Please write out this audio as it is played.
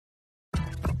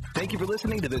Thank you for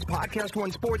listening to this Podcast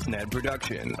One Sportsnet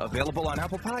production, available on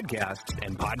Apple Podcasts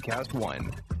and Podcast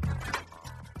One.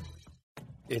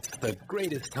 It's the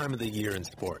greatest time of the year in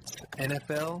sports.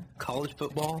 NFL, college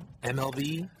football,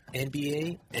 MLB,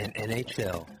 NBA, and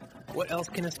NHL. What else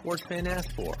can a sports fan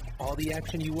ask for? All the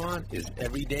action you want is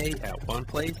every day at one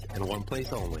place and one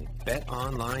place only.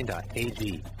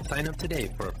 BetOnline.ag. Sign up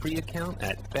today for a free account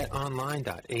at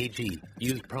BetOnline.ag.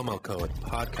 Use promo code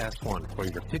PODCAST1 for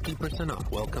your 50%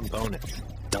 off welcome bonus.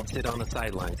 Don't sit on the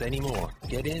sidelines anymore.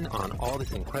 Get in on all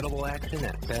this incredible action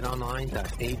at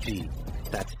BetOnline.ag.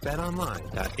 That's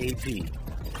BetOnline.ag.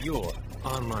 Your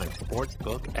online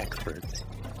sportsbook experts.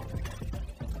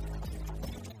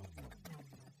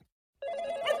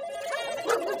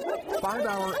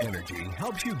 5-Hour Energy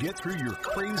helps you get through your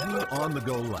crazy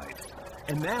on-the-go life.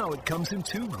 And now it comes in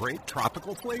 2 great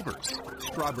tropical flavors,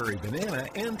 strawberry banana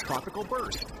and tropical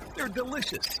burst. They're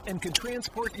delicious and can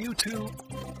transport you to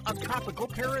a tropical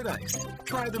paradise.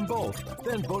 Try them both,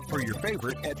 then vote for your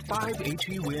favorite at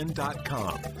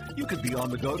 5hewin.com. You could be on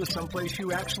the go to someplace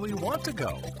you actually want to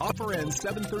go. Offer ends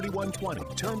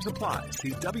 7/31/20. Terms apply.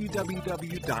 See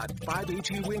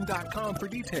www.5hewin.com for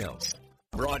details.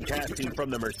 Broadcasting from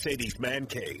the Mercedes Man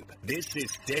Cave, this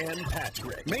is Dan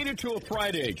Patrick. Made it to a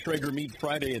Friday, Traeger Meat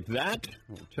Friday at that.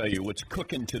 We'll tell you what's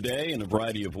cooking today in a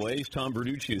variety of ways. Tom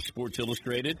Verducci is Sports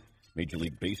Illustrated, Major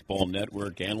League Baseball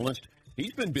Network analyst.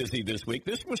 He's been busy this week.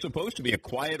 This was supposed to be a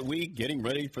quiet week, getting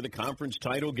ready for the conference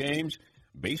title games.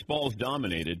 Baseball's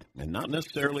dominated, and not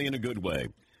necessarily in a good way.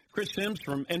 Chris Sims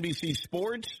from NBC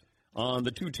Sports on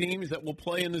the 2 teams that will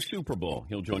play in the Super Bowl.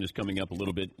 He'll join us coming up a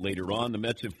little bit later on. The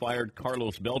Mets have fired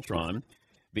Carlos Beltran.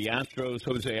 The Astros'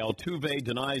 Jose Altuve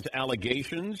denies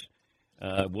allegations.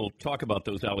 We'll talk about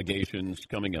those allegations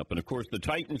coming up. And, of course, the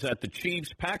Titans at the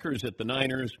Chiefs, Packers at the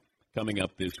Niners coming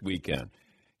up this weekend.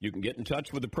 You can get in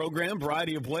touch with the program,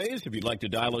 variety of ways. If you'd like to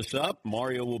dial us up,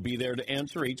 Mario will be there to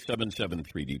answer,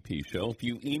 877-3DP-SHOW. If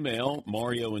you email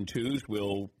Mario and Twos,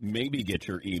 we'll maybe get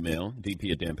your email,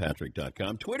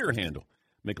 dp@danpatrick.com. Twitter handle,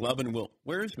 McLovin will.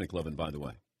 Where is McLovin, by the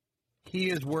way? He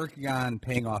is working on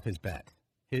paying off his bet.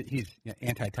 He's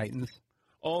anti-Titans.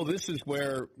 Oh, this is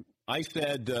where I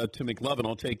said to McLovin,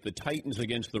 I'll take the Titans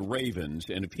against the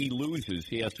Ravens, and if he loses,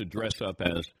 he has to dress up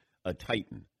as a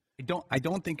Titan. I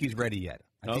don't think he's ready yet.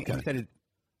 I think Okay. he said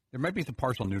there might be some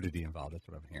partial nudity involved. That's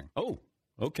what I'm hearing. Oh,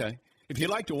 okay. If you'd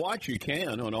like to watch, you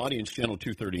can on Audience Channel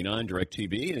 239,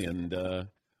 DirecTV, and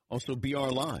also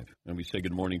BR Live. And we say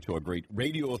good morning to our great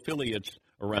radio affiliates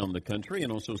around the country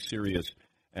and also Sirius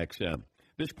XM.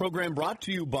 This program brought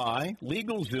to you by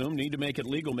LegalZoom. Need to make it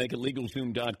legal? Make it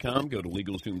LegalZoom.com. Go to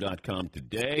LegalZoom.com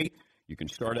today. You can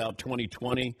start out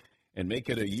 2020 and make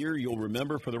it a year you'll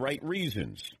remember for the right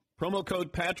reasons. Promo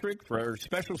code Patrick for our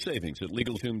special savings at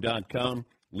LegalZoom.com.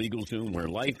 LegalZoom, where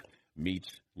life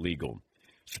meets legal.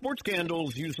 Sports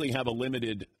scandals usually have a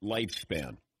limited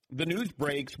lifespan. The news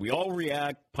breaks, we all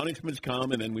react, punishments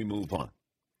come, and then we move on.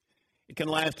 It can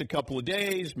last a couple of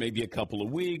days, maybe a couple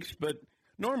of weeks, but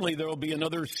normally there will be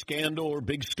another scandal or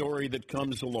big story that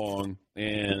comes along,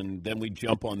 and then we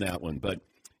jump on that one. But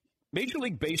Major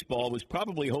League Baseball was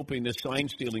probably hoping this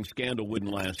sign-stealing scandal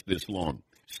wouldn't last this long.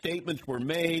 Statements were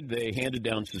made. They handed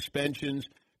down suspensions.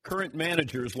 Current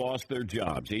managers lost their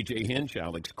jobs. A.J. Hinch,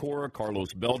 Alex Cora,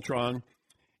 Carlos Beltran.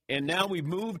 And now we've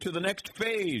moved to the next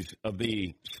phase of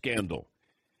the scandal.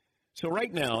 So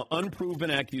right now, unproven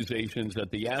accusations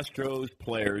that the Astros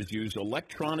players use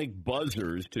electronic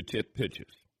buzzers to tip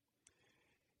pitches.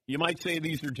 You might say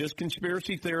these are just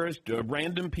conspiracy theorists,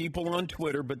 random people on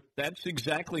Twitter, but that's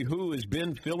exactly who has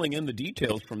been filling in the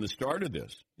details from the start of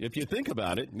this. If you think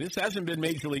about it, this hasn't been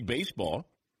Major League Baseball.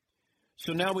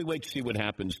 So now we wait to see what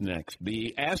happens next.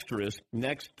 The asterisk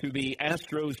next to the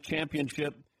Astros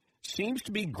championship seems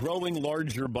to be growing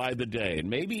larger by the day. And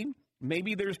maybe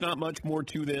there's not much more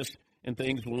to this, and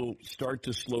things will start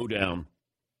to slow down.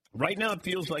 Right now it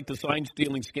feels like the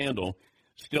sign-stealing scandal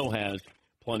still has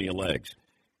plenty of legs.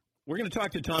 We're going to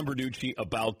talk to Tom Verducci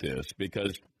about this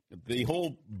because the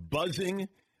whole buzzing,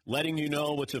 letting you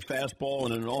know what's a fastball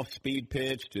and an off-speed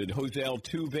pitch, did Jose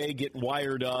Altuve get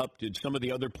wired up? Did some of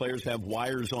the other players have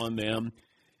wires on them?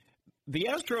 The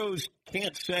Astros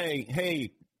can't say,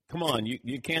 hey, come on,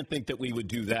 you can't think that we would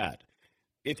do that.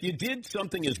 If you did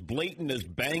something as blatant as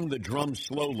bang the drum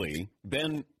slowly,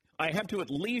 then I have to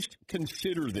at least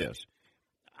consider this.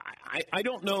 I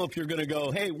don't know if you're going to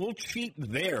go, hey, we'll cheat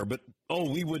there, but,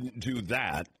 we wouldn't do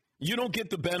that. You don't get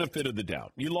the benefit of the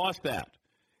doubt. You lost that.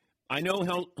 I know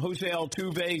how Jose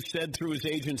Altuve said through his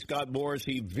agent, Scott Boras,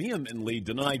 he vehemently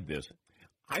denied this.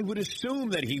 I would assume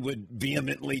that he would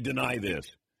vehemently deny this.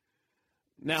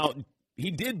 Now,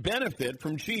 he did benefit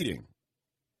from cheating.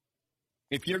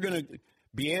 If you're going to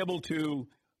be able to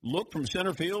look from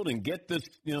center field and get this,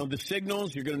 the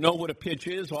signals, you're going to know what a pitch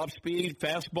is, off speed,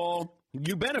 fastball.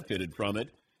 You benefited from it.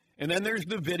 And then there's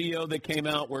the video that came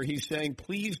out where he's saying,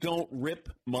 please don't rip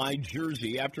my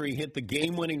jersey after he hit the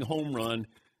game-winning home run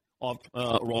off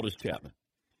Aroldis Chapman.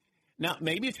 Now,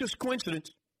 maybe it's just coincidence.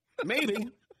 Maybe.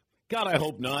 God, I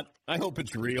hope not. I hope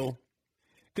it's real.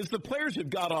 Because the players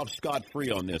have got off scot-free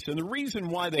on this. And the reason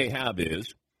why they have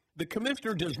is the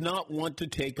commissioner does not want to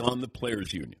take on the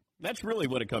players' union. That's really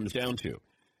what it comes down to.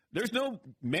 There's no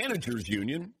managers'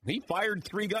 union. He fired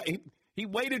 3 guys. He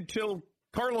waited till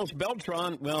Carlos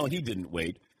Beltran, well, he didn't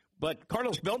wait, but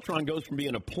Carlos Beltran goes from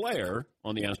being a player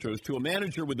on the Astros to a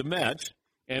manager with the Mets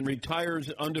and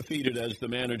retires undefeated as the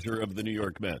manager of the New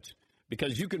York Mets.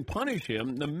 Because you can punish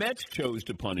him. The Mets chose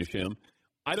to punish him.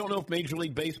 I don't know if Major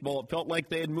League Baseball felt like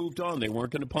they had moved on. They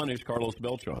weren't going to punish Carlos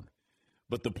Beltran.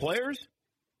 But the players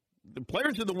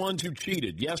are the ones who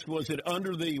cheated. Yes, was it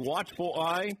under the watchful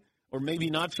eye or maybe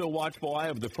not so watchful eye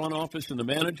of the front office and the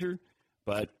manager?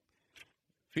 But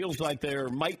feels like there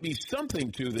might be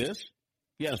something to this.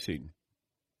 Yes, Eden.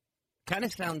 Kind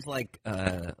of sounds like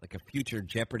a future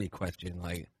Jeopardy question.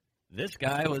 Like, this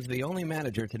guy was the only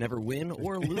manager to never win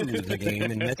or lose a game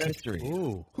in Mets history.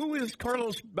 Ooh. Who is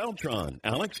Carlos Beltran,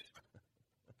 Alex?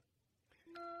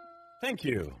 Thank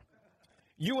you.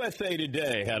 USA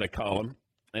Today had a column,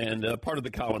 and part of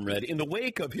the column read, in the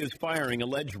wake of his firing,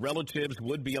 alleged relatives,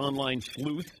 would-be online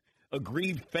sleuths,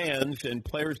 aggrieved fans and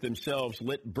players themselves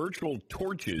lit virtual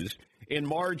torches and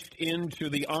marched into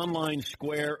the online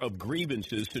square of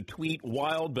grievances to tweet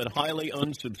wild but highly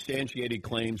unsubstantiated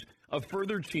claims of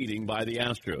further cheating by the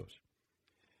Astros.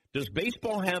 Does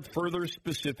baseball have further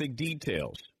specific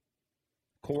details,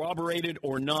 corroborated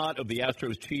or not, of the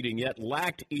Astros cheating, yet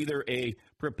lacked either a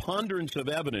preponderance of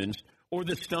evidence or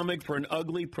the stomach for an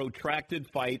ugly, protracted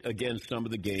fight against some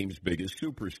of the game's biggest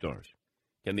superstars?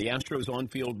 Can the Astros'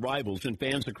 on-field rivals and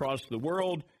fans across the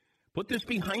world put this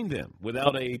behind them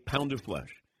without a pound of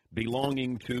flesh,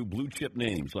 belonging to blue-chip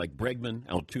names like Bregman,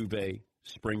 Altuve,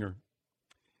 Springer?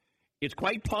 It's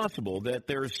quite possible that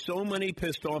there are so many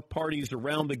pissed-off parties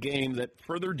around the game that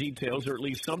further details, or at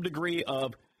least some degree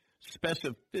of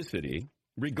specificity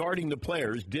regarding the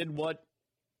players, did what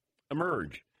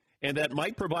emerged, and that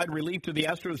might provide relief to the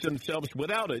Astros themselves.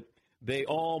 Without it, they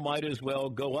all might as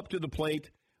well go up to the plate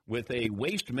with a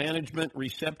waste management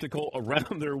receptacle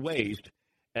around their waist,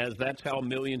 as that's how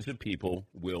millions of people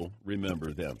will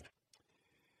remember them.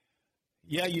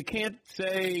 Yeah, you can't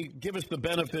say, give us the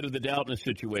benefit of the doubt in a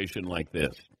situation like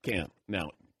this. Can't. Now,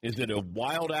 is it a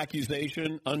wild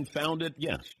accusation, unfounded?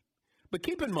 Yes. But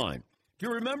keep in mind, do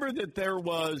you remember that there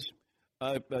was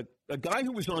a guy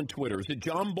who was on Twitter? Is it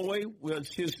John Boy was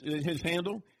his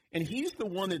handle? And he's the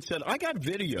one that said, I got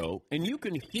video, and you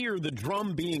can hear the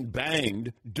drum being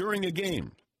banged during a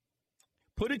game.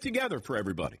 Put it together for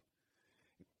everybody.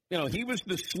 He was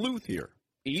the sleuth here.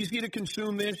 Easy to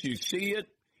consume this. You see it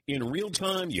in real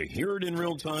time. You hear it in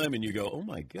real time, and you go, oh,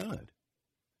 my God.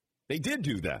 They did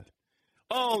do that.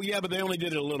 Oh, yeah, but they only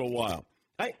did it a little while.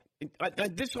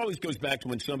 This always goes back to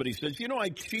when somebody says, I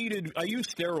cheated. I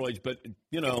used steroids, but,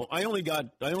 I only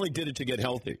did it to get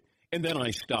healthy, and then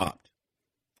I stopped.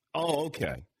 Oh,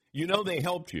 okay. They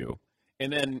helped you,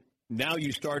 and then now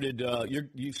you started,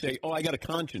 you say, oh, I got a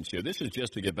conscience here. This is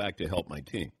just to get back to help my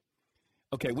team.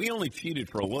 Okay, we only cheated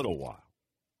for a little while,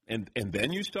 and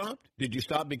then you stopped? Did you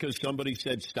stop because somebody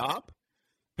said stop?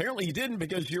 Apparently you didn't,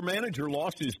 because your manager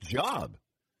lost his job.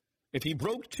 If he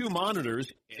broke 2 monitors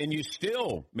and you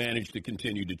still managed to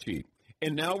continue to cheat,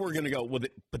 and now we're going to go, well,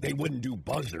 but they wouldn't do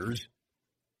buzzers.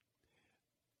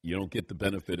 You don't get the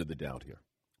benefit of the doubt here.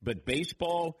 But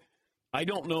baseball, I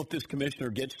don't know if this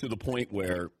commissioner gets to the point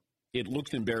where it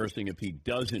looks embarrassing if he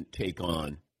doesn't take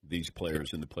on these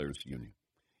players in the players' union.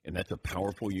 And that's a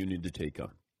powerful union to take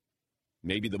on.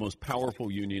 Maybe the most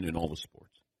powerful union in all the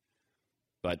sports.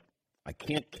 But I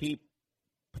can't keep,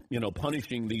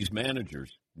 punishing these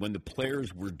managers when the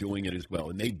players were doing it as well.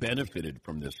 And they benefited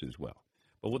from this as well.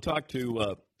 But we'll talk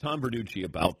to Tom Verducci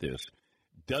about this.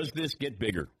 Does this get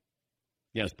bigger?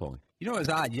 Yes, Paulie. It was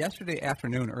odd. Yesterday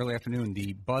afternoon, early afternoon,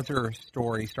 the buzzer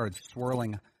story started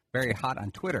swirling very hot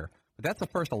on Twitter. But that's the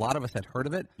first a lot of us had heard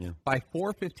of it. Yeah. By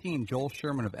 4:15, Joel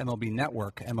Sherman of MLB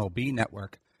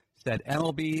Network, said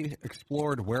MLB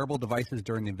explored wearable devices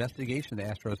during the investigation of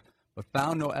the Astros, but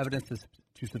found no evidence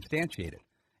to substantiate it.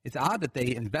 It's odd that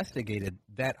they investigated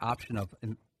that option of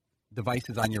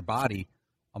devices on your body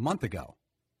a month ago,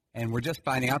 and we're just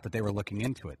finding out that they were looking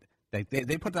into it.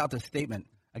 They put out this statement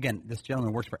again, this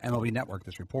gentleman works for MLB Network,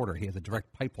 this reporter. He has a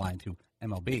direct pipeline to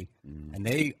MLB. And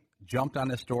they jumped on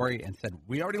this story and said,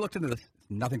 we already looked into this.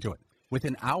 Nothing to it.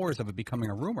 Within hours of it becoming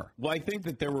a rumor. Well, I think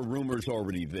that there were rumors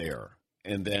already there,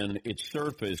 and then it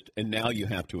surfaced, and now you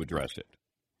have to address it.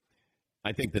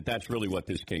 I think that that's really what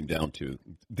this came down to.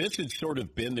 This had sort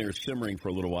of been there simmering for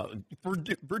a little while.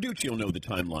 Verducci will know the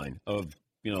timeline of,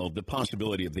 the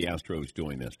possibility of the Astros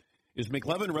doing this. Is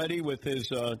McLevin ready with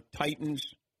his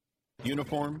Titans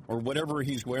uniform or whatever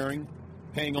he's wearing,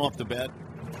 paying off the bet?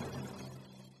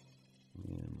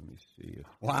 Let me see.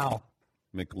 Wow.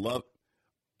 McLovin.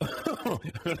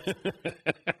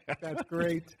 That's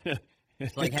great.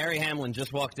 It's like Harry Hamlin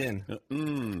just walked in.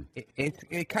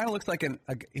 It kind of looks like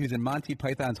he's in Monty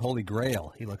Python's Holy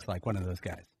Grail. He looks like one of those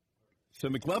guys. So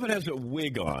McLevin has a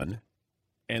wig on,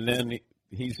 and then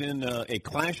he's in a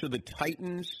Clash of the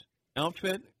Titans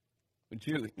outfit. Would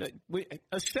you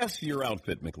assess your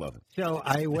outfit, McLevin? So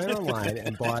I went online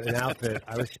and bought an outfit.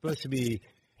 I was supposed to be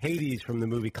Hades from the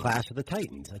movie Clash of the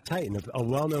Titans, a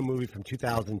well-known movie from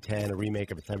 2010, a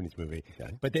remake of a 70s movie.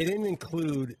 Okay. But they didn't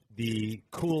include the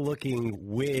cool-looking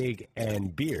wig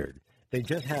and beard. They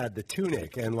just had the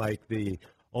tunic and, the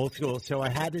old school. So I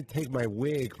had to take my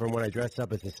wig from when I dressed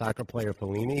up as a soccer player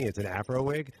Fellini. It's an afro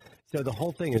wig. So the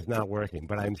whole thing is not working,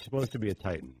 but I'm supposed to be a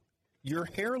Titan. Your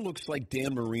hair looks like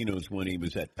Dan Marino's when he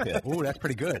was at Pitt. Ooh, that's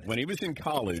pretty good. When he was in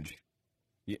college,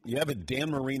 you have a Dan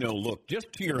Marino look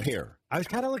just to your hair. I was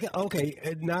kind of looking,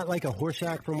 not like a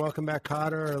Horshack from Welcome Back,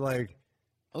 Kotter, or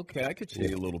Okay, I could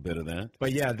see a little bit of that.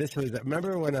 But yeah, this was,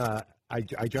 remember when I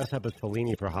dressed up as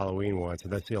Fellini for Halloween once,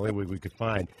 and that's the only wig we could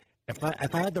find. If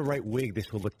I had the right wig,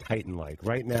 this would look Titan-like.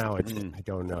 Right now, it's, I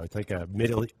don't know, it's like a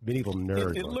medieval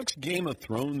nerd. It looks Game of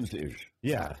Thrones-ish.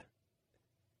 Yeah.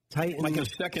 Titan. Like a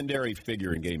secondary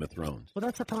figure in Game of Thrones. Well,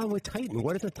 that's the problem with Titan.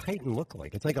 What does a Titan look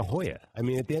like? It's like a Hoya. I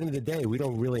mean, at the end of the day, we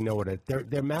don't really know what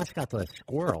their mascot's a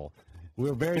squirrel. We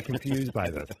were very confused by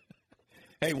this.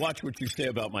 Hey, watch what you say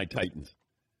about my Titans.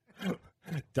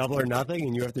 Double or nothing,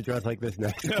 and you have to dress like this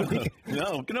next week?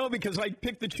 No, because I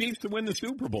picked the Chiefs to win the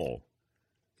Super Bowl.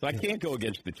 So I can't go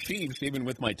against the Chiefs, even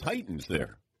with my Titans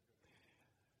there.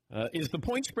 Is the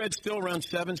point spread still around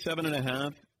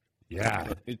 7.5?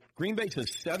 Yeah. Green Bay's a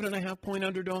 7.5-point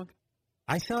underdog?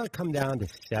 I saw it come down to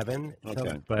 7.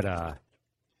 Okay. But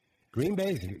Green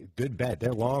Bay's a good bet.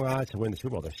 They're long odds to win the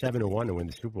Super Bowl. They're 7-1 to win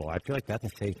the Super Bowl. I feel like that's a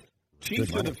safe.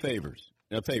 Chiefs are the favorites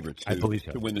I believe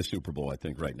so. to win the Super Bowl, I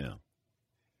think, right now.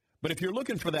 But if you're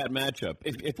looking for that matchup,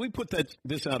 if we put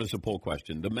this out as a poll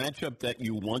question, the matchup that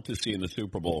you want to see in the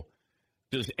Super Bowl,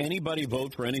 does anybody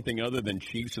vote for anything other than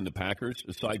Chiefs and the Packers,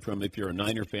 aside from if you're a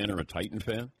Niner fan or a Titan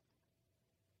fan?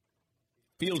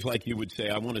 Feels like you would say,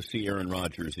 I want to see Aaron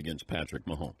Rodgers against Patrick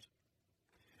Mahomes.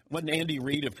 Wasn't Andy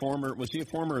Reid was he a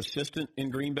former assistant in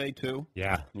Green Bay too?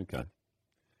 Yeah. Okay.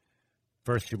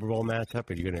 First Super Bowl matchup,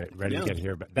 are you ready to get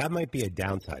here? But that might be a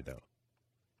downside, though,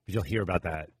 because you'll hear about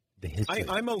that, the history.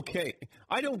 I'm okay.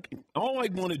 All I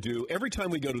want to do, every time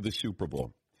we go to the Super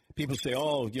Bowl, people say,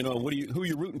 who are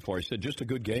you rooting for? I said, just a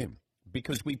good game,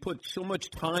 because we put so much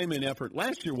time and effort.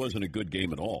 Last year wasn't a good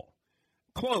game at all.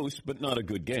 Close, but not a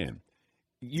good game.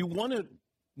 You want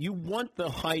the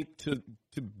hype to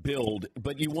build,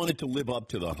 but you want it to live up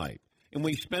to the hype. And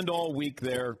we spend all week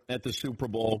there at the Super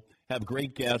Bowl, have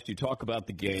great guests, you talk about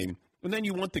the game, and then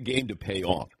you want the game to pay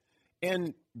off.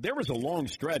 And there was a long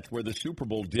stretch where the Super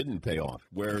Bowl didn't pay off,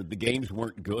 where the games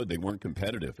weren't good, they weren't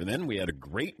competitive. And then we had a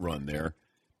great run there,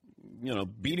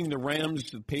 beating the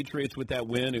Rams, the Patriots with that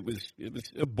win. It was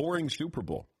a boring Super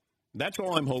Bowl. That's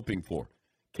all I'm hoping for.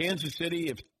 Kansas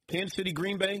City,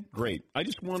 Green Bay, great. I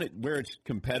just want it where it's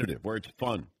competitive, where it's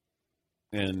fun.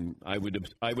 And I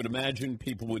would imagine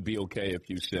people would be okay if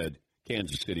you said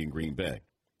Kansas City and Green Bay.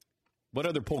 What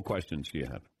other poll questions do you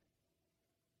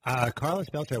have? Carlos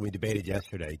Beltran, we debated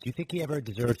yesterday. Do you think he ever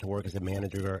deserves to work as a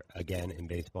manager again in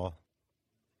baseball?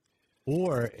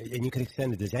 And you could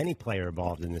extend it, does any player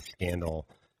involved in this scandal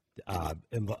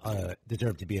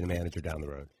deserve to be a manager down the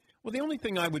road? Well, the only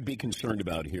thing I would be concerned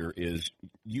about here is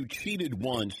you cheated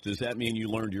once. Does that mean you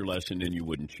learned your lesson and you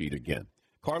wouldn't cheat again?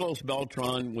 Carlos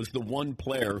Beltran was the one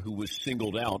player who was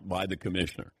singled out by the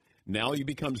commissioner. Now he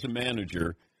becomes a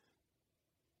manager.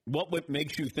 What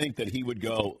makes you think that he would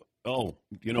go, oh,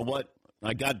 you know what?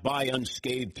 I got by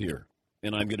unscathed here,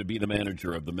 and I'm going to be the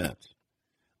manager of the Mets.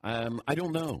 I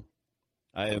don't know.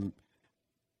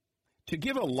 To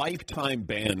give a lifetime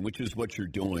ban, which is what you're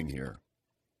doing here,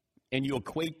 and you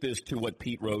equate this to what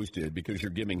Pete Rose did because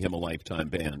you're giving him a lifetime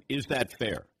ban, is that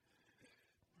fair?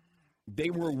 They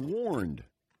were warned,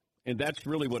 and that's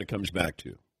really what it comes back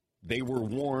to. They were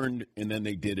warned, and then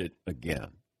they did it again.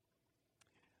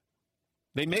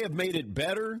 They may have made it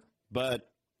better, but,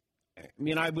 I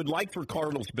mean, I would like for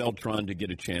Carlos Beltran to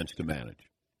get a chance to manage.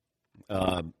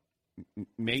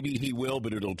 Maybe he will,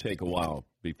 but it'll take a while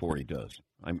before he does,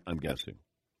 I'm guessing.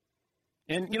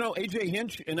 And, A.J.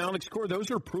 Hinch and Alex Cora,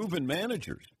 those are proven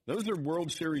managers. Those are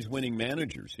World Series winning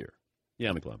managers here.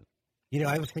 Yeah, McLevin.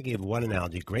 I was thinking of one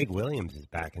analogy. Greg Williams is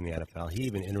back in the NFL. He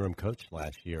even interim coached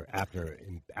last year after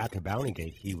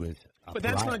Bountygate. He was But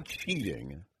that's not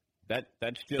cheating.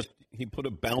 That's just he put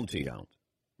a bounty out.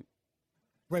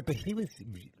 Right, but he was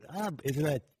isn't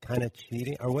that kind of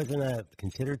cheating? Or wasn't that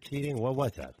considered cheating? What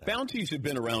was that then? Bounties have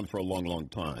been around for a long, long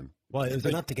time. Well, it was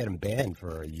enough to get him banned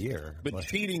for a year. But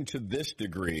cheating to this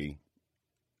degree,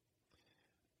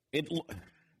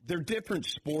 they're different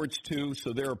sports, too,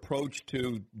 so their approach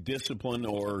to discipline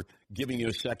or giving you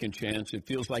a second chance, it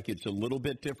feels like it's a little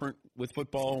bit different with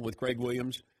football, with Greg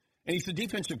Williams. And he's the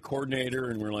defensive coordinator,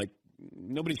 and we're like,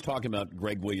 nobody's talking about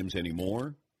Greg Williams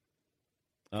anymore.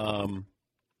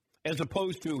 As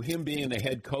opposed to him being the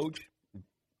head coach.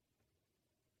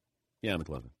 Yeah,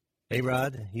 McLevin.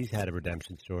 A-Rod, he's had a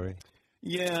redemption story.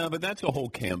 Yeah, but that's a whole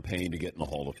campaign to get in the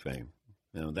Hall of Fame.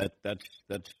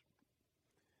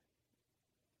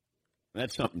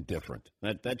 That's something different.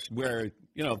 That's where,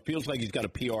 it feels like he's got a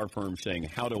PR firm saying,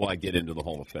 how do I get into the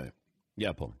Hall of Fame?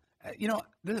 Yeah, Paul.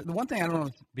 The one thing I don't know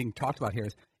is being talked about here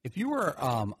is if you were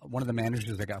one of the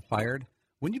managers that got fired,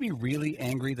 wouldn't you be really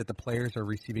angry that the players are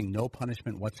receiving no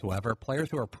punishment whatsoever? Players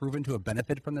who are proven to have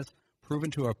benefited from this,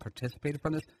 proven to have participated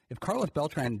from this. If Carlos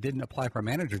Beltran didn't apply for a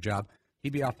manager job,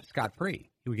 he'd be off scot-free.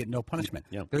 He would get no punishment.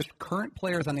 Yeah. There's current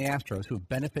players on the Astros who have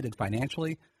benefited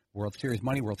financially, World Series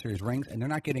money, World Series rings, and they're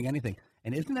not getting anything.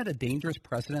 And isn't that a dangerous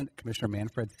precedent Commissioner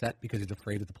Manfred set because he's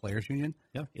afraid of the players' union?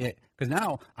 Yeah. Because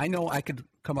now I know I could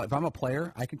come up, if I'm a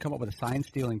player, I can come up with a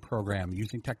sign-stealing program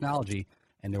using technology,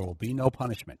 and there will be no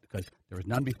punishment because there was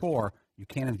none before. You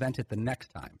can't invent it the next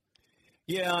time.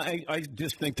 Yeah, I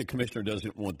just think the commissioner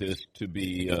doesn't want this to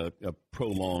be a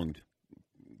prolonged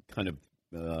kind of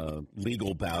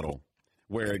legal battle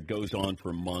where it goes on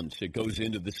for months. It goes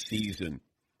into the season.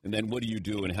 And then what do you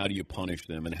do and how do you punish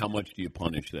them and how much do you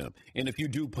punish them? And if you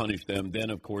do punish them, then,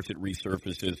 of course, it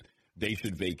resurfaces. They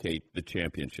should vacate the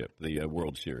championship, the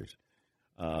World Series.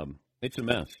 It's a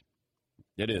mess.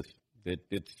 It is.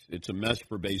 It's a mess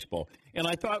for baseball. And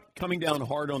I thought coming down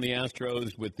hard on the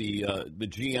Astros with the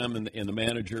GM and the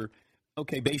manager,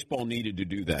 okay, baseball needed to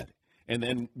do that. And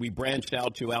then we branched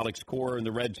out to Alex Cora, and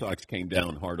the Red Sox came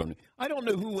down hard on it. I don't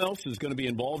know who else is going to be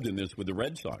involved in this with the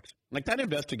Red Sox. Like, that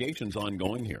investigation's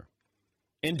ongoing here.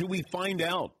 And do we find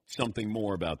out something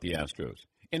more about the Astros?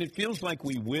 And it feels like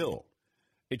we will.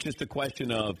 It's just a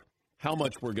question of how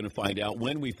much we're going to find out,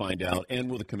 when we find out, and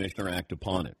will the commissioner act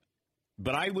upon it.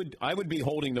 But I would be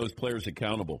holding those players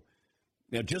accountable.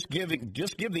 Now, just give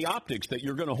the optics that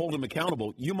you're going to hold them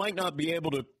accountable. You might not be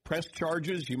able to press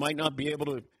charges. You might not be able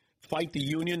to fight the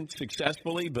union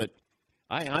successfully, but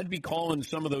I'd be calling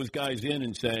some of those guys in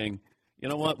and saying, you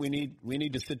know what, we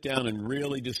need to sit down and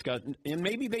really discuss. And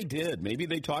maybe they did. Maybe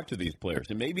they talked to these players,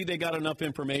 and maybe they got enough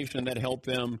information that helped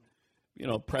them,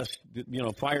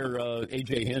 fire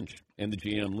A.J. Hinch and the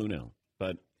GM Lunel.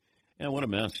 But, what a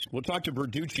mess. We'll talk to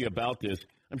Verducci about this.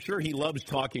 I'm sure he loves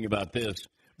talking about this.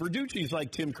 Verducci's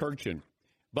like Tim Kirchin,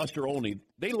 Buster Olney.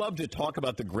 They love to talk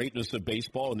about the greatness of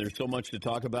baseball, and there's so much to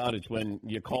talk about. It's when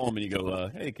you call them and you go,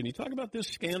 hey, can you talk about this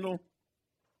scandal?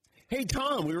 Hey,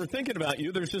 Tom, we were thinking about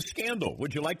you. There's a scandal.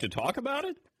 Would you like to talk about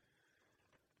it?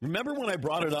 Remember when I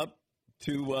brought it up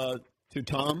to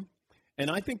Tom? And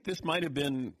I think this might have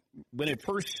been when it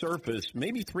first surfaced,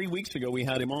 maybe 3 weeks ago we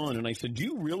had him on, and I said, do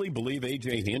you really believe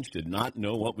A.J. Hinch did not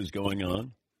know what was going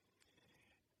on?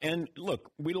 And,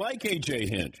 look, we like A.J.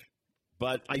 Hinch,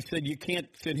 but I said you can't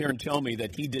sit here and tell me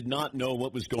that he did not know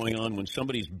what was going on when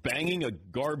somebody's banging a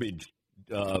garbage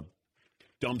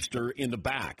dumpster in the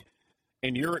back,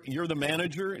 and you're the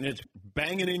manager, and it's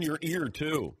banging in your ear,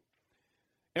 too.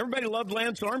 Everybody loved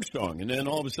Lance Armstrong, and then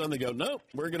all of a sudden they go, nope,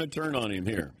 we're going to turn on him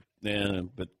here.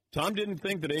 But Tom didn't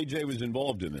think that A.J. was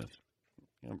involved in this.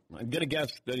 I'm going to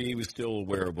guess that he was still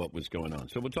aware of what was going on.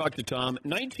 So we'll talk to Tom.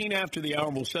 19 after the hour,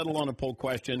 we'll settle on a poll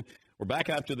question. We're back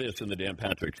after this in the Dan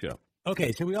Patrick Show.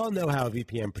 Okay, so we all know how a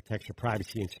VPN protects your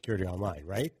privacy and security online,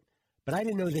 right? But I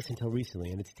didn't know this until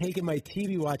recently, and it's taken my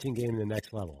TV watching game to the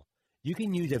next level. You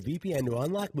can use a VPN to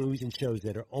unlock movies and shows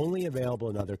that are only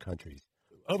available in other countries.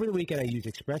 Over the weekend, I used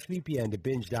ExpressVPN to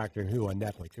binge Doctor Who on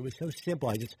Netflix. It was so simple.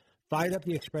 I just fired up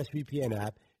the ExpressVPN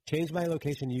app, changed my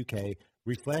location to UK,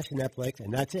 refreshed Netflix,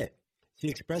 and that's it. See,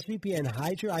 ExpressVPN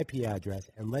hides your IP address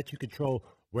and lets you control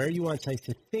where you want sites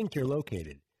to think you're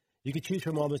located. You can choose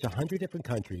from almost 100 different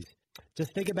countries.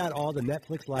 Just think about all the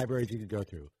Netflix libraries you could go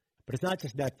through. But it's not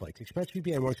just Netflix.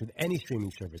 ExpressVPN works with any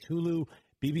streaming service, Hulu,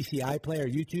 BBC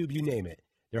iPlayer, YouTube, you name it.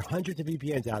 There are hundreds of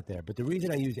VPNs out there, but the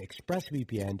reason I use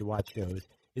ExpressVPN to watch shows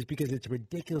is because it's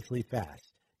ridiculously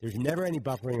fast. There's never any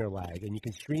buffering or lag, and you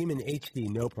can stream in HD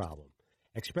no problem.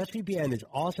 ExpressVPN is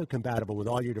also compatible with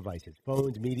all your devices,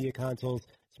 phones, media consoles,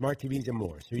 smart TVs, and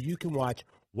more, so you can watch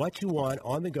what you want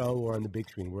on the go or on the big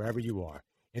screen, wherever you are.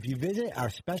 If you visit our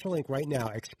special link right now,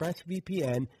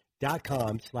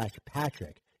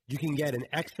 expressvpn.com/Patrick, you can get an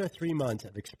extra 3 months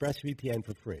of ExpressVPN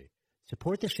for free.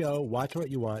 Support the show, watch what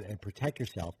you want, and protect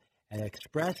yourself at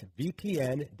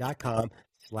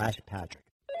expressvpn.com/Patrick.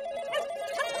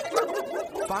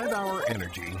 5 Hour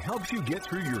Energy helps you get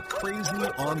through your crazy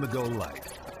on-the-go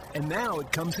life. And now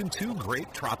it comes in 2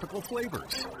 great tropical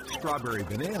flavors, strawberry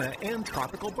banana and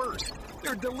tropical burst.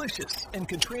 They're delicious and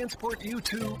can transport you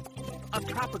to a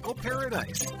tropical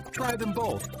paradise. Try them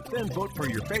both, then vote for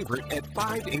your favorite at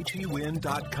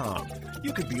 5hewin.com.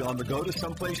 You could be on the go to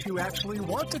someplace you actually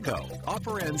want to go.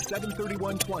 Offer ends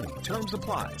 7/31/20. Terms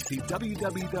apply. See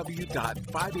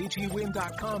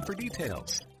www.5hewin.com for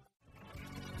details.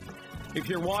 If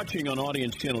you're watching on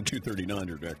Audience Channel 239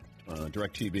 or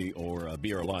DirecTV or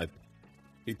BR Live,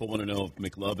 people want to know if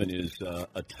McLovin is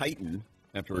a Titan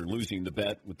after losing the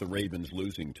bet with the Ravens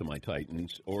losing to my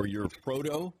Titans, or you're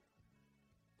Frodo.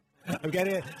 I'm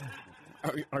getting it.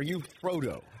 Are you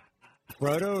Frodo?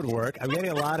 Frodo would work. I'm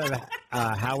getting a lot of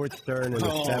Howard Stern in the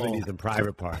 70s in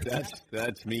Private Parts.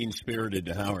 That's mean-spirited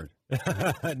to Howard.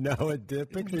 No, the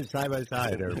pictures side by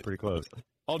side are pretty close.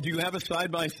 Oh, do you have a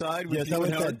side-by-side with you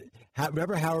and Howard?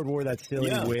 Remember Howard wore that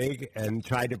silly wig and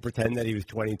tried to pretend that he was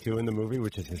 22 in the movie,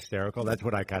 which is hysterical? That's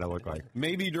what I kind of look like.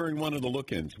 Maybe during one of the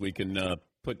look-ins we can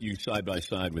put you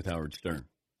side-by-side with Howard Stern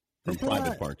from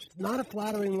Private Parts. Not a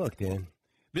flattering look, Dan.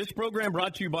 This program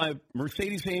brought to you by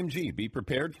Mercedes-AMG. Be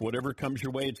prepared for whatever comes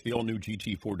your way. It's the all-new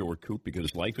GT 4-door coupe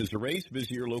because life is a race.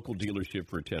 Visit your local dealership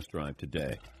for a test drive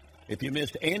today. If you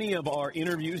missed any of our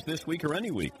interviews this week or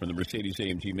any week from the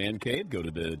Mercedes-AMG Man Cave, go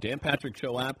to the Dan Patrick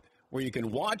Show app where you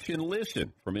can watch and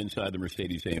listen from inside the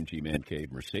Mercedes-AMG Man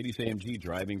Cave. Mercedes-AMG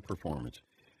driving performance.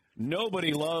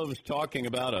 Nobody loves talking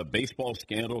about a baseball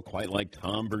scandal quite like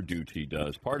Tom Verducci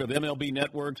does. Part of MLB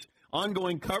Network's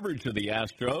ongoing coverage of the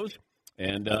Astros.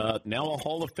 And now a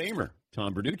Hall of Famer,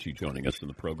 Tom Verducci, joining us in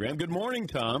the program. Good morning,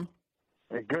 Tom.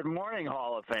 Good morning,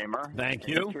 Hall of Famer. Thank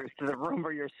you. Here's to the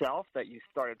rumor yourself that you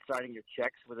started signing your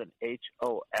checks with an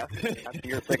H-O-F after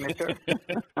your signature.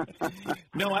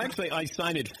 No, actually, I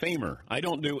sign it Famer. I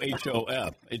don't do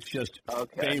H-O-F. It's just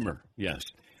Famer, yes.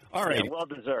 All right. Yeah, well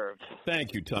deserved.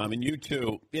 Thank you, Tom, and you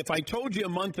too. If I told you a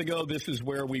month ago this is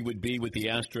where we would be with the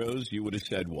Astros, you would have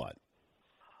said what?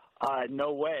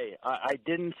 No way. I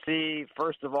didn't see,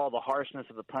 first of all, the harshness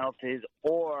of the penalties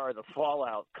or the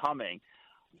fallout coming.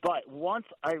 But once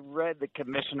I read the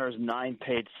commissioner's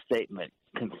 9-page statement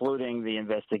concluding the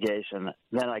investigation,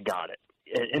 then I got it.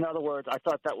 In other words, I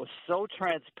thought that was so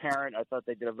transparent. I thought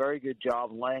they did a very good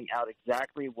job laying out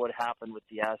exactly what happened with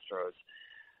the Astros.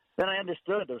 Then I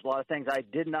understood there's a lot of things I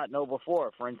did not know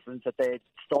before. For instance, that they had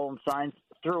stolen signs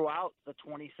throughout the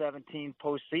 2017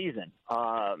 postseason.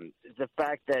 The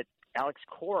fact that Alex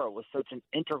Cora was such an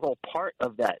integral part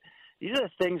of that. These are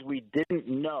the things we didn't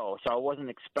know, so I wasn't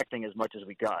expecting as much as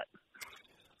we got.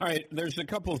 All right, there's a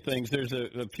couple of things. There's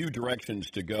a few directions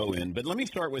to go in. But let me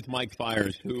start with Mike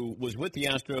Fiers, who was with the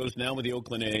Astros, now with the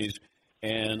Oakland A's.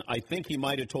 And I think he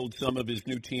might have told some of his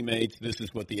new teammates this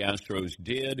is what the Astros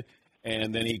did.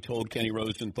 And then he told Kenny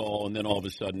Rosenthal, and then all of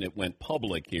a sudden it went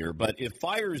public here. But if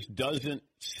Fiers doesn't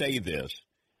say this,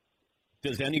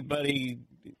 does anybody,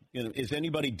 is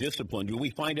anybody disciplined? Do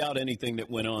we find out anything that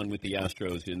went on with the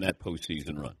Astros in that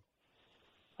postseason run?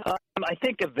 I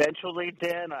think eventually,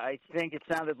 Dan, I think it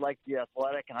sounded like The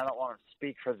Athletic, and I don't want to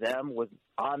speak for them, was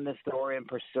on this story and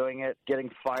pursuing it, getting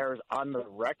Fiers on the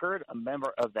record. A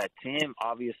member of that team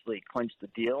obviously clinched the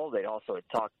deal. They also had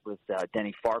talked with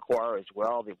Denny Farquhar as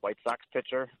well, the White Sox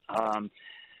pitcher.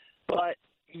 But,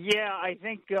 yeah, I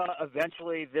think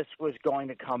eventually this was going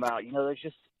to come out. You know,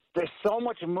 there's so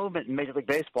much movement in Major League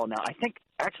Baseball now. I think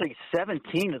actually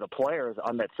 17 of the players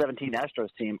on that 17 Astros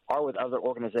team are with other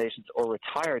organizations or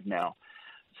retired now.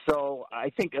 So I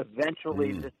think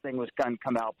eventually this thing was going to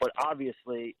come out. But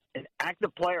obviously, an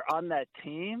active player on that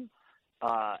team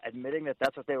admitting that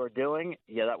that's what they were doing,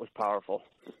 yeah, that was powerful.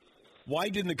 Why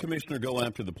didn't the commissioner go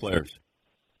after the players?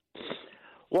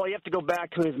 Well, you have to go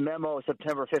back to his memo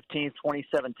September 15th,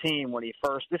 2017, when he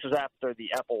first – this was after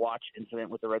the Apple Watch incident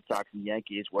with the Red Sox and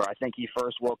Yankees, where I think he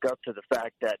first woke up to the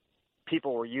fact that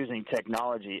people were using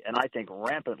technology, and I think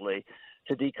rampantly,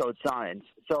 to decode signs.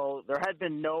 So there had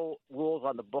been no rules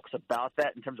on the books about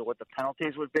that in terms of what the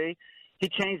penalties would be. He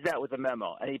changed that with a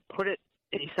memo, and he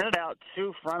sent it out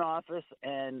to front office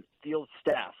and field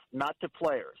staff, not to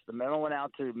players. The memo went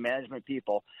out to management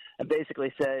people and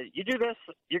basically said, you do this,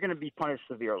 you're going to be punished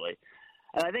severely.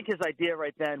 And I think his idea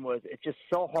right then was it's just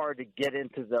so hard to get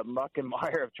into the muck and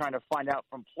mire of trying to find out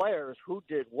from players who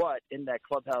did what in that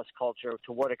clubhouse culture,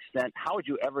 to what extent, how would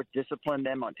you ever discipline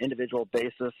them on an individual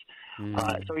basis.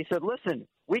 So he said, listen,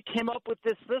 we came up with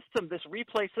this system, this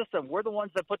replay system. We're the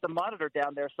ones that put the monitor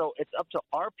down there, so it's up to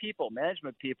our people,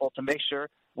 management people, to make sure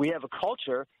we have a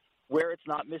culture where it's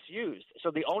not misused.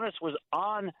 So the onus was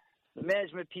on the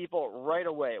management people right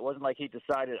away. It wasn't like he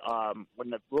decided when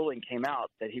the ruling came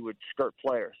out that he would skirt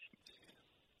players.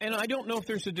 And I don't know if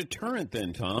there's a deterrent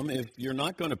then, Tom. If you're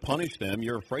not going to punish them,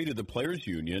 you're afraid of the players'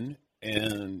 union,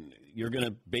 and you're going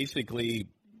to basically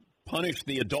punish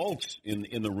the adults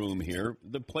in the room here.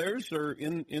 The players are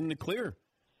in the clear.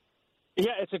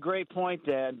 Yeah, it's a great point,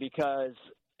 Dan, because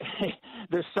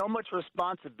there's so much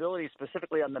responsibility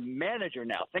specifically on the manager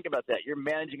now. Think about that. You're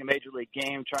managing a major league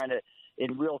game, trying to,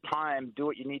 in real time, do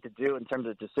what you need to do in terms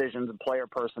of decisions and player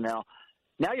personnel.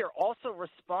 Now you're also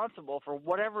responsible for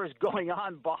whatever is going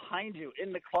on behind you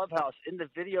in the clubhouse, in the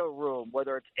video room,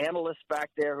 whether it's analysts back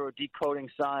there who are decoding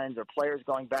signs or players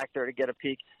going back there to get a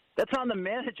peek. That's on the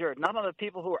manager, not on the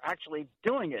people who are actually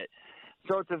doing it.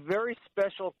 So it's a very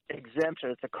special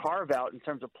exemption. It's a carve-out in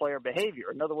terms of player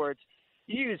behavior. In other words,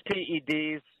 you use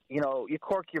PEDs, you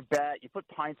cork your bat, you put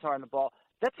pine tar on the ball.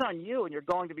 That's on you, and you're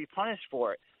going to be punished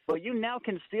for it. But you now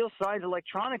can steal signs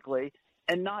electronically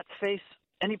and not face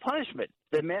any punishment.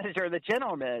 The manager or the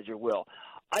general manager will.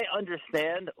 I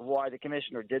understand why the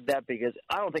commissioner did that, because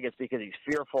I don't think it's because he's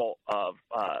fearful of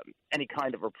any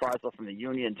kind of reprisal from the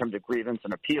union in terms of grievance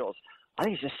and appeals. I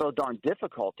think it's just so darn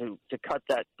difficult to cut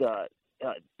that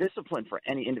discipline for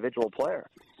any individual player.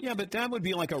 Yeah, but that would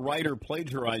be like a writer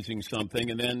plagiarizing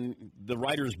something and then the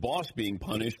writer's boss being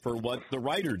punished for what the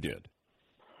writer did.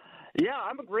 Yeah,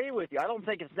 I'm agreeing with you. I don't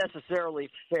think it's necessarily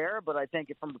fair, but I think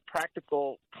from a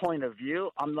practical point of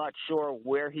view, I'm not sure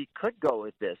where he could go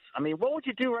with this. I mean, what would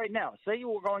you do right now? Say you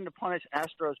were going to punish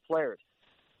Astros players.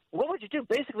 What would you do?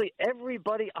 Basically,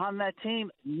 everybody on that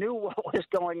team knew what was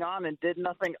going on and did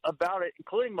nothing about it,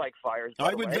 including Mike Fiers.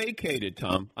 I would vacate it,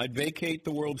 Tom. I'd vacate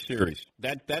the World Series.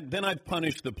 Then I'd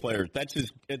punish the players.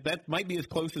 That might be as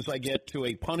close as I get to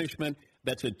a punishment.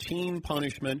 That's a team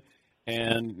punishment,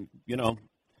 and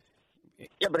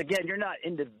Yeah, but again, you're not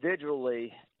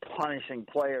individually punishing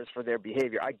players for their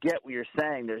behavior. I get what you're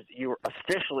saying. You're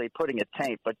officially putting a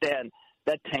taint, but then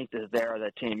that taint is there on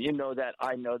that team. You know that.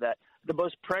 I know that. The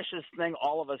most precious thing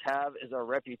all of us have is our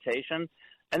reputation,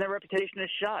 and that reputation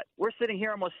is shot. We're sitting here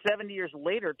almost 70 years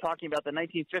later talking about the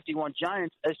 1951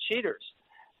 Giants as cheaters,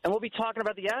 and we'll be talking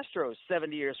about the Astros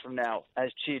 70 years from now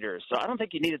as cheaters. So I don't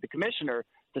think you needed the commissioner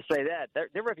to say that.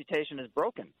 Their reputation is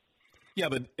broken. Yeah,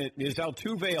 but is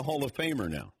Altuve a Hall of Famer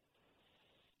now?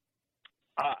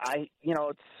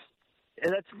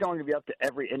 That's going to be up to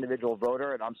every individual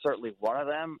voter, and I'm certainly one of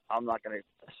them. I'm not going to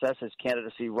assess his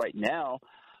candidacy right now,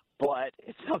 but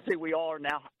it's something we all are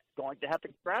now going to have to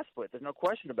grasp with. There's no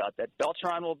question about that.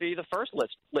 Beltran will be the first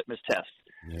litmus test.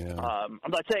 Yeah. I'm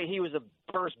not saying he was a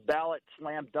first ballot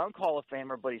slam dunk Hall of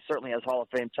Famer, but he certainly has Hall of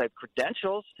Fame type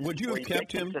credentials. Would you have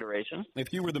kept him?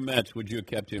 If you were the Mets, would you have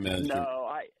kept him as? No,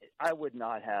 I would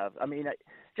not have. I mean,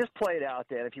 just play it out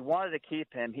there. If you wanted to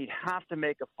keep him, he'd have to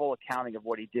make a full accounting of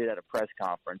what he did at a press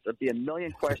conference. There'd be a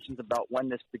million questions about when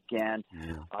this began.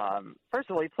 Yeah. First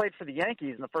of all, he played for the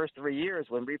Yankees in the first 3 years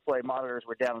when replay monitors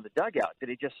were down in the dugout. Did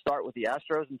he just start with the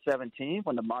Astros in 17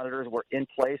 when the monitors were in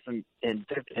place in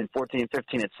 14,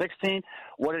 15, and 16?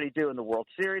 What did he do in the World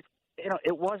Series?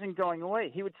 It wasn't going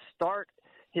away. He would start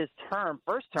his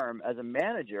first term as a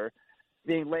manager,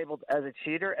 being labeled as a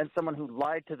cheater and someone who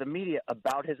lied to the media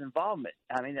about his involvement.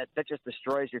 I mean, that just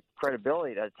destroys your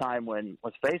credibility at a time when,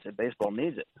 let's face it, baseball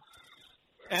needs it.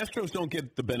 Astros don't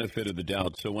get the benefit of the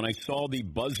doubt. So when I saw the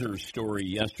buzzer story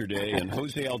yesterday and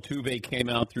Jose Altuve came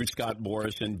out through Scott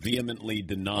Boras and vehemently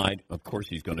denied, of course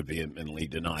he's going to vehemently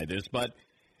deny this, but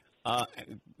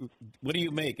what do you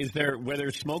make? Where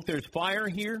there's smoke, there's fire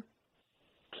here?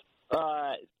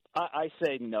 I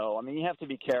say no. I mean, you have to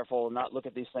be careful and not look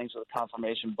at these things with a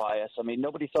confirmation bias. I mean,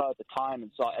 nobody saw at the time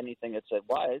and saw anything that said,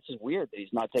 wow, this is weird that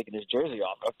he's not taking his jersey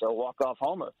off after a walk-off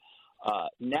homer.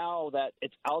 Now that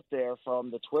it's out there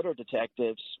from the Twitter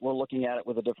detectives, we're looking at it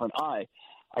with a different eye.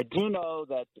 I do know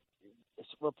that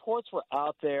reports were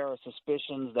out there,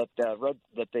 suspicions that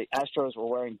the Astros were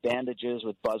wearing bandages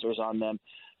with buzzers on them.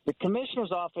 The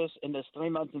commissioner's office in this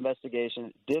 3-month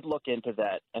investigation did look into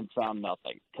that and found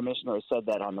nothing. Commissioner has said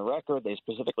that on the record. They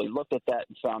specifically looked at that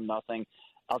and found nothing.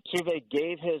 Altuve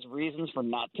gave his reasons for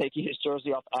not taking his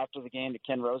jersey off after the game to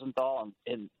Ken Rosenthal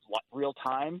in real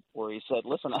time, where he said,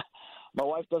 listen, my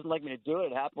wife doesn't like me to do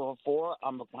it. It happened before.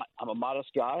 I'm a modest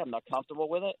guy. I'm not comfortable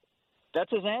with it. That's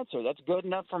his answer. That's good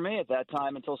enough for me at that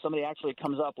time until somebody actually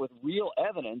comes up with real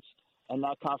evidence and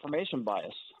not confirmation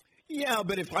bias. Yeah,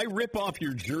 but if I rip off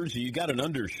your jersey, you got an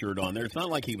undershirt on there. It's not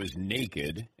like he was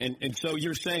naked. And so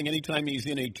you're saying anytime he's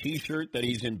in a T-shirt that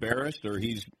he's embarrassed or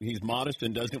he's modest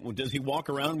and does he walk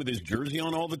around with his jersey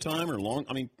on all the time or long?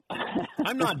 I mean,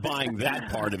 I'm not buying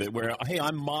that part of it where, hey,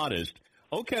 I'm modest.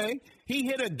 Okay, he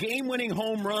hit a game-winning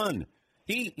home run.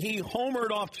 He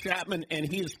homered off Chapman, and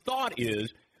his thought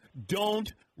is, don't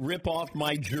rip off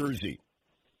my jersey.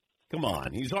 Come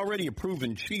on. He's already a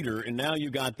proven cheater, and now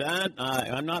you got that?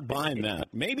 I'm not buying that.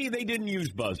 Maybe they didn't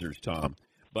use buzzers, Tom,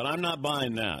 but I'm not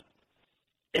buying that.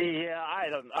 Yeah,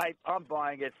 I'm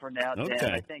buying it for now, Dan.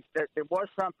 Okay. I think there was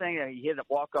something. He hit a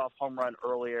walk-off home run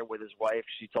earlier with his wife.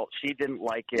 She didn't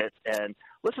like it. And,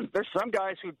 listen, there's some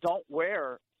guys who don't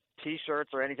wear T-shirts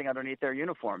or anything underneath their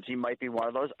uniforms. He might be one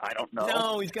of those. I don't know.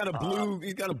 No, he's got a blue.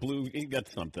 He's got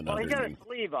something well, underneath. He's got a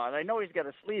sleeve on. I know he's got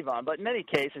a sleeve on, but in many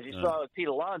cases, you saw with Pete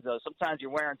Alonso, sometimes you're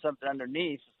wearing something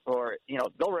underneath, or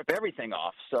they'll rip everything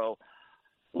off. So,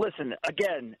 listen,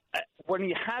 again, when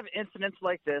you have incidents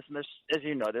like this, and as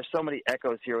you know, there's so many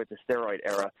echoes here with the steroid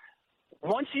era.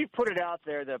 Once you put it out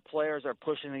there that players are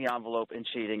pushing the envelope and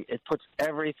cheating, it puts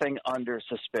everything under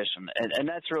suspicion. And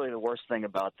that's really the worst thing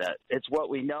about that. It's what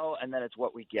we know, and then it's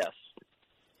what we guess.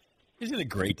 Isn't it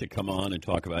great to come on and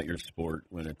talk about your sport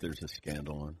when there's a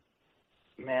scandal on?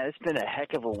 Man, it's been a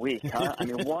heck of a week, huh? I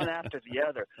mean, one after the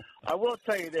other. I will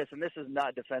tell you this, and this is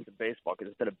not defensive baseball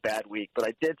because it's been a bad week, but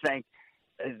I did think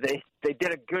they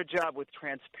did a good job with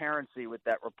transparency with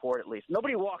that report, at least.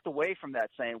 Nobody walked away from that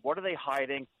saying, what are they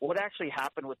hiding? What actually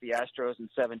happened with the Astros in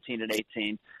 17 and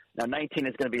 18? Now, 19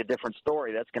 is going to be a different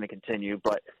story. That's going to continue,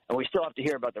 and we still have to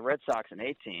hear about the Red Sox in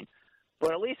 18.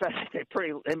 But at least I think they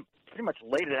pretty much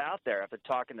laid it out there after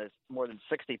talking to more than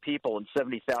 60 people and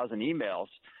 70,000 emails.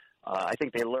 I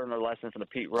think they learned their lesson from the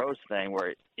Pete Rose thing,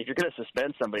 where if you're going to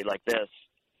suspend somebody like this,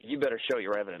 you better show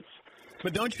your evidence.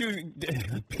 But don't you,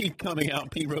 Pete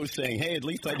Rose saying, hey, at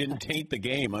least I didn't taint the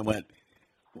game. I went,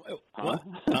 what?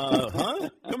 Huh?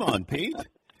 Come on, Pete.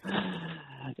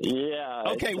 Yeah.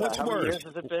 Okay, what's how worse? many years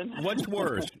has it been? What's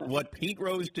worse, what Pete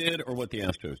Rose did or what the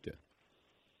Astros did?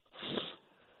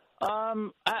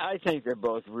 I think they're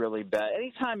both really bad.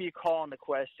 Anytime you call into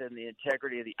question the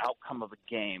integrity of the outcome of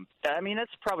a game, I mean,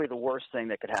 that's probably the worst thing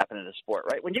that could happen in a sport,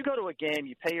 right? When you go to a game,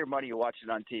 you pay your money, you watch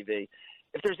it on TV.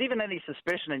 If there's even any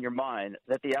suspicion in your mind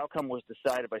that the outcome was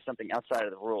decided by something outside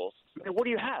of the rules, I mean, what do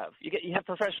you have? You have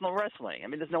professional wrestling. I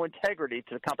mean, there's no integrity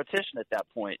to the competition at that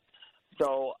point.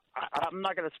 So I'm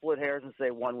not going to split hairs and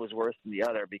say one was worse than the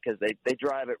other because they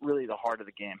drive at really the heart of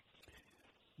the game.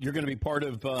 You're going to be part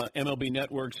of MLB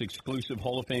Network's exclusive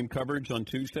Hall of Fame coverage on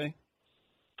Tuesday?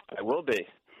 I will be.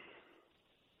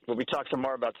 We'll be talking some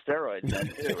more about steroids then,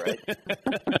 too, right?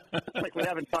 Like we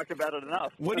haven't talked about it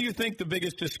enough. What do you think the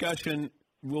biggest discussion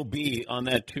will be on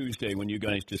that Tuesday when you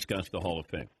guys discuss the Hall of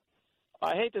Fame?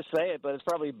 I hate to say it, but it's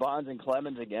probably Bonds and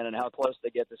Clemens again and how close they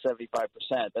get to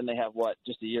 75%. Then they have,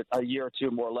 just a year or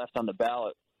two more left on the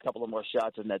ballot, a couple of more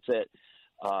shots, and that's it.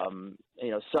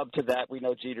 Sub to that, we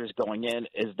know Jeter's going in.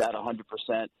 Is that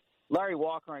 100%? Larry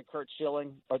Walker and Curt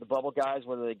Schilling are the bubble guys,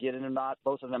 whether they get in or not.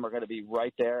 Both of them are going to be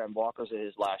right there, and Walker's in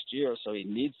his last year, so he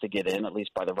needs to get in, at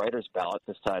least by the writer's ballot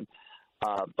this time.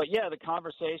 But, yeah, the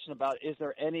conversation about is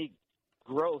there any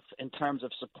growth in terms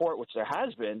of support, which there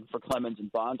has been for Clemens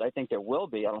and Bonds, I think there will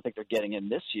be. I don't think they're getting in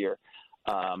this year.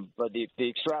 But the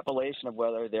extrapolation of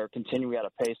whether they're continuing at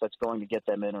a pace that's going to get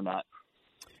them in or not.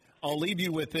 I'll leave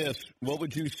you with this. What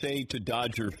would you say to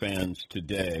Dodger fans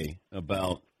today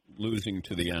about losing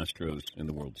to the Astros in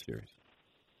the World Series?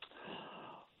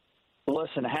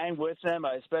 Listen, hang with them.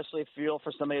 I especially feel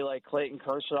for somebody like Clayton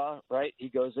Kershaw, right? He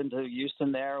goes into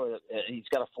Houston there. He's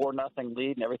got a 4-0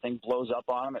 lead, and everything blows up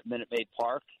on him at Minute Maid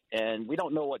Park. And we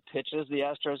don't know what pitches the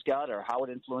Astros got or how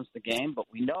it influenced the game, but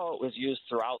we know it was used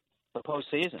throughout the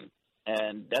postseason,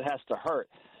 and that has to hurt.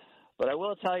 But I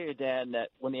will tell you, Dan, that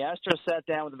when the Astros sat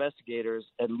down with investigators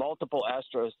and multiple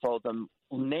Astros told them,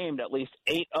 named at least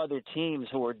 8 other teams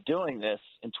who were doing this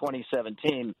in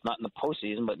 2017, not in the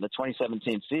postseason, but in the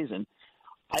 2017 season,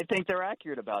 I think they're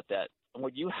accurate about that.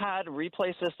 When you had a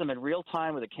replay system in real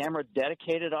time with a camera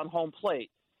dedicated on home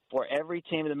plate for every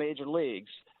team in the major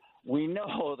leagues, we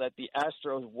know that the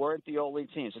Astros weren't the only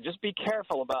team. So just be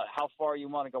careful about how far you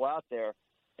want to go out there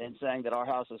in saying that our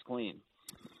house is clean.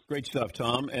 Great stuff,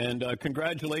 Tom. And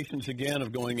congratulations again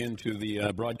of going into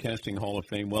the Broadcasting Hall of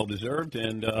Fame. Well-deserved.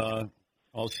 And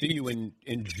I'll see you in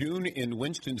June in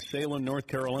Winston-Salem, North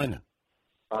Carolina.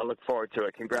 I look forward to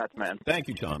it. Congrats, man. Thank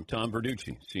you, Tom. Tom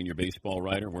Verducci, senior baseball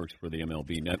writer, works for the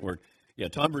MLB Network. Yeah,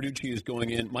 Tom Verducci is going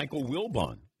in. Michael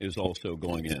Wilbon is also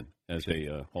going in as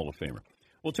a Hall of Famer.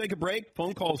 We'll take a break.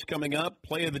 Phone calls coming up.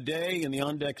 Play of the day in the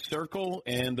on-deck circle.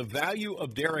 And the value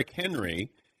of Derrick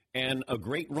Henry and a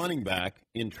great running back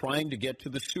in trying to get to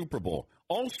the Super Bowl.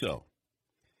 Also,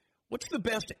 what's the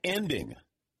best ending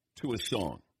to a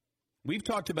song? We've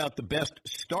talked about the best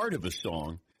start of a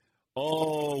song.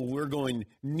 Oh, we're going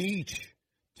niche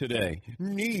today.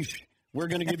 Niche. We're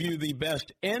going to give you the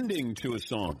best ending to a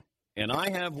song. And I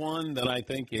have one that I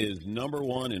think is number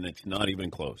one, and it's not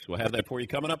even close. We'll have that for you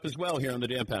coming up as well here on the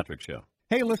Dan Patrick Show.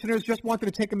 Hey, listeners, just wanted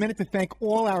to take a minute to thank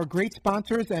all our great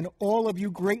sponsors and all of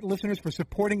you great listeners for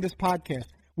supporting this podcast.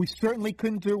 We certainly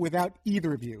couldn't do it without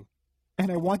either of you.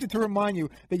 And I wanted to remind you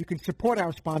that you can support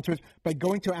our sponsors by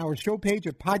going to our show page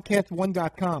at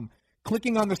podcast1.com.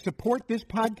 Clicking on the Support This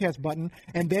Podcast button,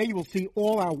 and there you will see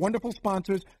all our wonderful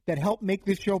sponsors that help make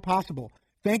this show possible.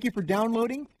 Thank you for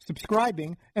downloading,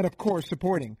 subscribing, and, of course,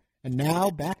 supporting. And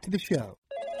now, back to the show.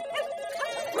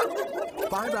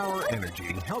 5 Hour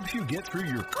Energy helps you get through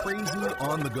your crazy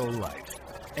on-the-go life.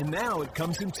 And now it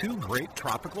comes in 2 great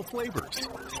tropical flavors,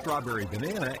 Strawberry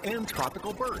Banana and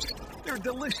Tropical Burst. They're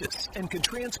delicious and can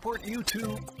transport you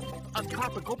to a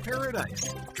tropical paradise.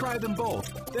 Try them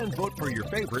both, then vote for your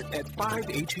favorite at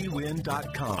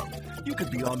 5hewin.com. You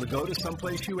could be on the go to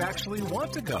someplace you actually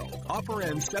want to go. Offer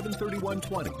ends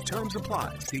 7/31/20. Terms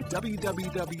apply. See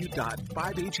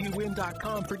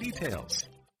www.5hewin.com for details.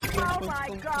 Oh, my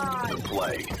God. The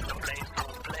play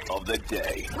of the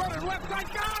day. Running left, I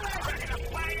got it.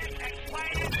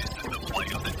 This is the play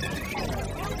of the day.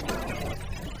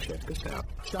 Check this out.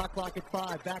 Shot clock at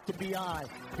 5. Back to B.I.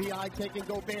 B.I. taking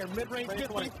Gobert. Mid-range,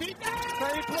 50 feet.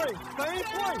 Same play. Same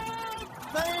play.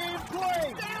 Same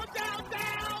play. Down.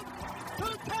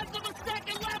 2/10 of a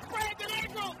second left. Brandon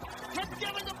Ingram has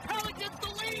given the Pelicans the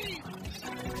lead.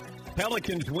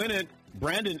 Pelicans win it.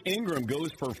 Brandon Ingram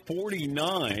goes for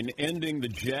 49, ending the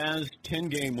Jazz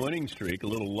 10-game winning streak. A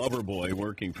little lover boy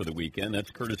working for the weekend.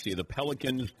 That's courtesy of the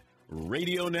Pelicans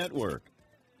Radio Network.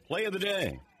 Play of the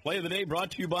day. Play of the day brought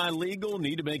to you by Legal.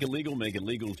 Need to make it legal? Make it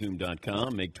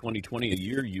LegalZoom.com. Make 2020 a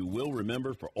year you will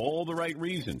remember for all the right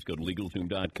reasons. Go to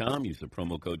LegalZoom.com. Use the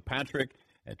promo code Patrick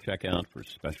at checkout for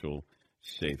special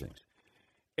savings.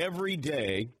 Every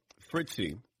day,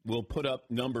 Fritzy will put up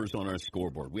numbers on our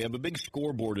scoreboard. We have a big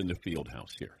scoreboard in the field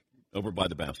house here over by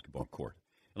the basketball court.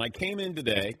 And I came in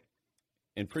today,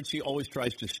 and Fritzy always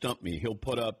tries to stump me. He'll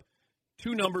put up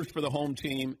 2 numbers for the home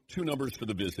team, 2 numbers for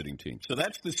the visiting team. So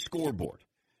that's the scoreboard.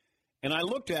 And I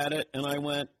looked at it, and I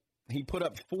went, he put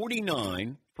up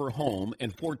 49 for home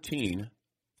and 14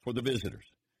 for the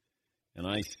visitors. And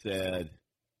I said,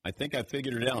 I think I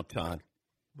figured it out, Todd.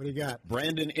 What do you got?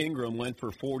 Brandon Ingram went for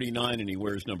 49, and he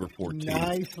wears number 14.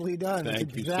 Nicely done. Thank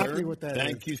That's you, exactly sir. what that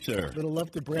Thank you, sir. A little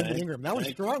love to Brandon Ingram. That was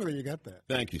strong that you got that.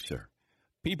 Thank you, sir.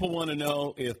 People want to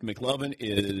know if McLovin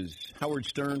is Howard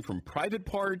Stern from Private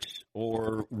Parts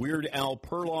or Weird Al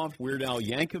Perloff, Weird Al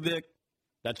Yankovic.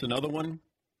 That's another one.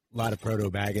 A lot of Frodo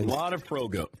Baggins. A lot of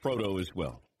Frodo as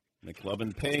well.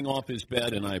 McLovin paying off his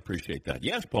bet, and I appreciate that.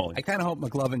 Yes, Paulie? I kind of hope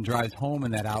McLovin drives home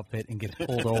in that outfit and gets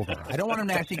pulled over. I don't want him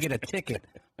to actually get a ticket,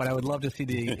 but I would love to see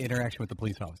the interaction with the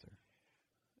police officer.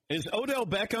 Is Odell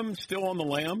Beckham still on the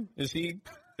lam? Is he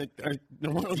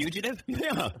fugitive?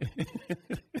 Yeah.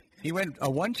 He went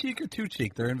a 1 cheek or 2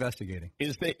 cheek. They're investigating.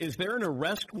 Is there an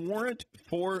arrest warrant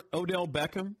for Odell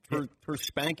Beckham for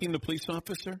spanking the police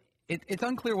officer? It's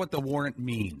unclear what the warrant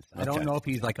means. Okay. I don't know if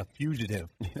he's like a fugitive.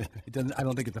 I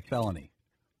don't think it's a felony.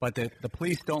 But the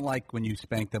police don't like when you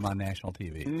spank them on national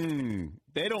TV.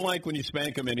 They don't like when you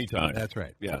spank them anytime. That's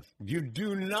right. Yes. You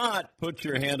do not put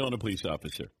your hand on a police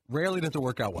officer. Rarely does it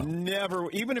work out well.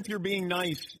 Never. Even if you're being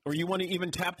nice or you want to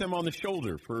even tap them on the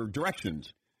shoulder for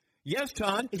directions. Yes,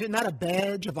 Todd? Is it not a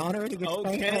badge of honor to get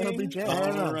spanked on every jail?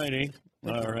 All righty.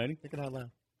 Think it out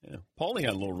loud. Yeah. Paulie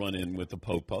had a little run-in with the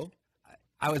Popo.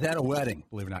 I was at a wedding,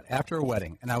 believe it or not, after a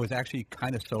wedding, and I was actually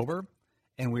kind of sober,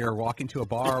 and we were walking to a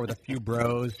bar with a few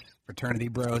bros, fraternity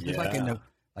bros. It's like in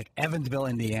Evansville,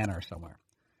 Indiana or somewhere.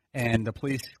 And the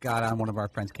police got on one of our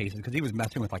friend's cases because he was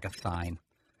messing with like a sign.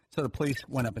 So the police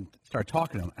went up and started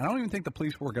talking to him. I don't even think the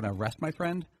police were going to arrest my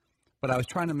friend, but I was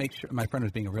trying to make sure my friend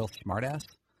was being a real smartass.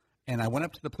 And I went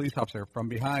up to the police officer from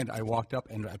behind. I walked up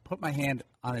and I put my hand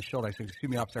on his shoulder. I said, "Excuse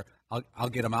me, officer, I'll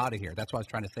get him out of here." That's what I was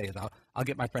trying to say is I'll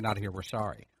get my friend out of here. We're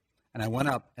sorry. And I went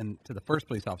up and to the first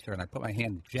police officer, and I put my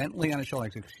hand gently on his shoulder. I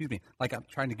said, excuse me, like I'm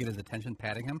trying to get his attention,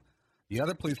 patting him. The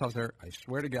other police officer, I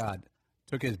swear to God,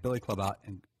 took his billy club out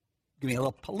and gave me a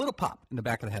little pop in the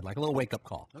back of the head, like a little wake-up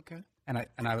call. Okay. And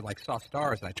I like saw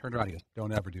stars, and I turned around. He goes,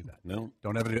 "Don't ever do that. No,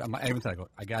 don't ever do that." I even said,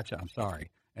 "I got you. I'm sorry."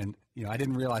 And I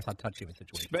didn't realize how touchy of a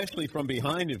situation. Especially from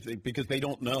behind, because they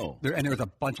don't know. And there was a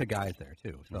bunch of guys there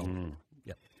too. So,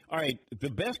 yeah. All right, the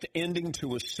best ending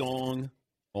to a song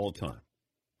all time.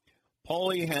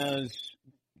 Paulie has.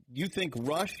 You think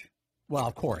Rush? Well,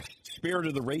 of course. Spirit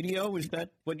of the Radio, is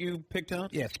that what you picked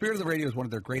out? Yeah, Spirit of the Radio is one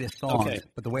of their greatest songs, okay.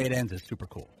 But the way it ends is super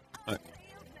cool. All right.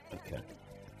 Okay.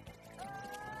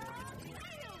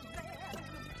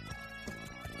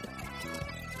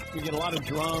 You get a lot of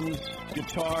drums,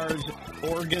 guitars,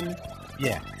 organ.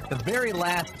 Yeah. The very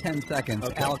last 10 seconds,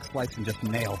 okay. Alex Lifeson just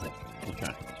nails it.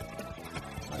 Okay.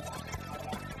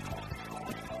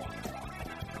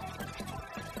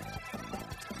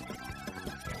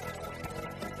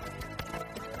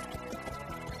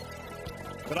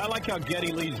 But I like how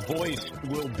Geddy Lee's voice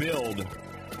will build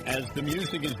as the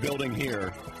music is building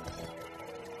here.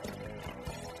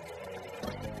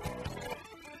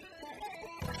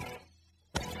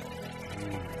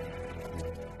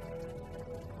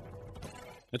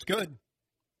 It's good.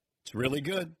 It's really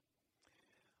good.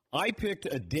 I picked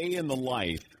A Day in the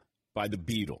Life by the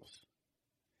Beatles.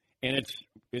 And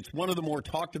it's one of the more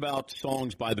talked about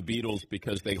songs by the Beatles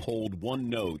because they hold one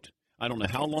note. I don't know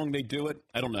how long they do it.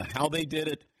 I don't know how they did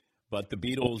it. But the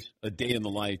Beatles, A Day in the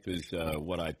Life is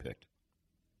what I picked.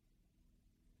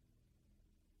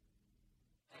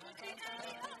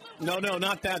 No,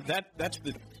 not that. That's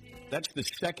the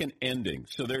second ending.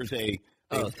 So there's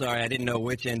Oh, sorry, I didn't know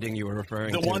which ending you were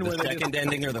referring to. The one where the second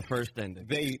ending or the first ending?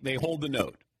 They hold the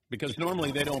note because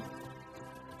normally they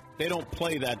don't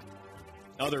play that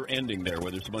other ending there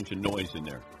where there's a bunch of noise in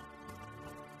there.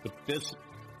 But this,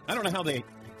 I don't know how they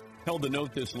held the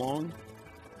note this long.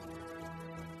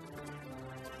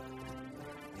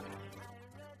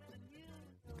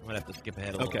 I'm gonna have to skip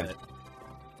ahead a little bit.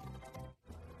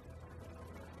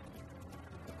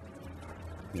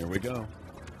 Here we go.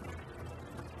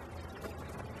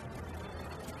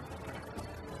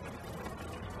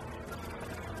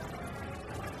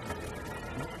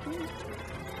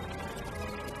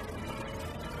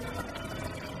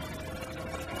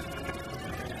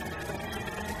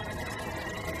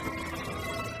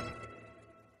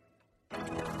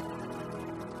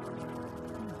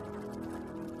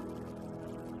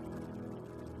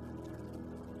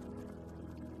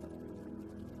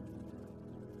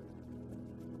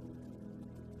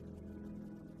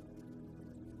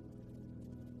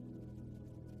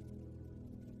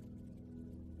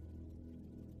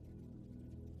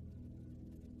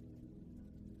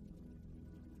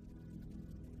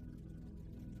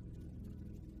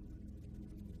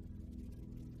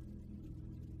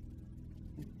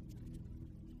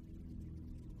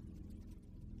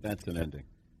 That's an ending.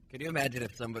 Can you imagine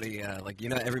if somebody,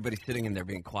 everybody's sitting in there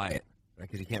being quiet, right?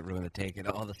 Because you can't ruin the take, and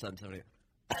all of a sudden somebody,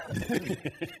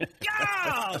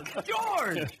 yeah,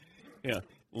 George! Yeah,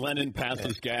 Lennon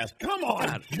passes gas. Come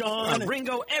on, John!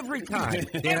 Ringo every time.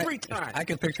 Every time. I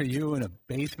can picture you in a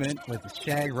basement with a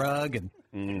shag rug and,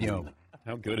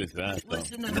 How good is that, though?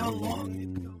 Listen to how long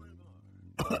it's going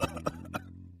on.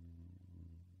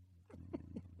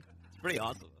 It's pretty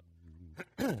awesome.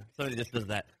 Somebody just does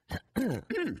that.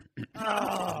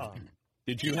 Oh.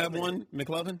 Did you have one,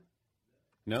 McLovin?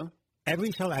 No?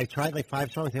 Every song, I tried like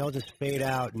 5 songs, they all just fade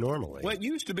out normally. Well, it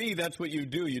used to be that's what you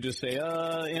do. You just say,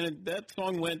 that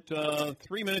song went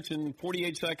 3 minutes and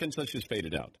 48 seconds. Let's just fade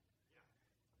it out.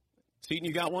 Seton,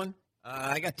 you got one?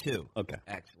 I got 2. Okay.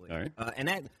 Actually. All right.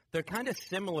 And they're kind of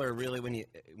similar, really,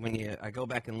 when I go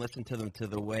back and listen to them to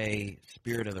the way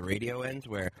Spirit of the Radio ends,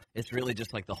 where it's really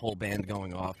just like the whole band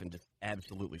going off and just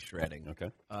absolutely shredding.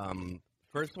 Okay.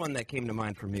 First one that came to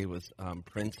mind for me was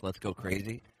Prince, Let's Go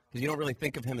Crazy. Because you don't really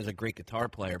think of him as a great guitar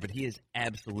player, but he is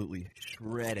absolutely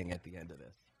shredding at the end of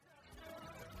this.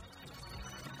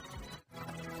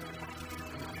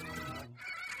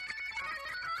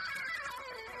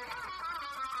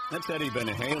 That's Eddie Van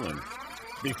Halen.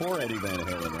 Before Eddie Van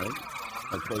Halen, right?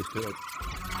 That's close to it.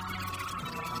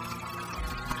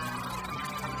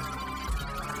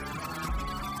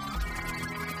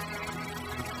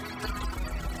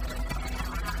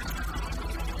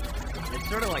 It's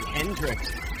sort of like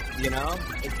Hendrix, you know?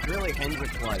 It's really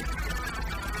Hendrix-like.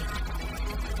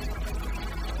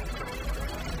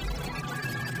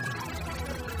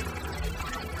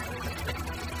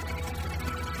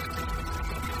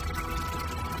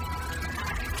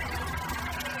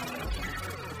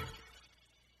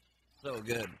 So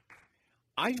good.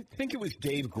 I think it was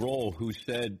Dave Grohl who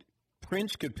said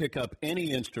Prince could pick up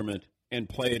any instrument and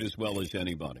play it as well as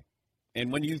anybody.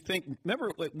 And when you think,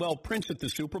 remember, Prince at the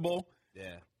Super Bowl?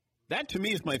 Yeah. That, to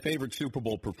me, is my favorite Super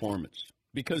Bowl performance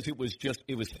because it was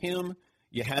him.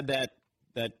 You had that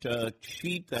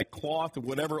sheet, that cloth, or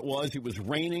whatever it was. It was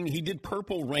raining. He did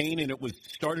Purple Rain, and it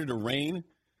started to rain.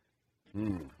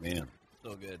 Man.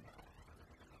 So good.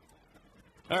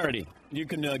 All righty. You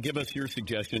can give us your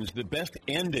suggestions. The best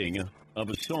ending of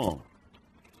a song.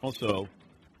 Also,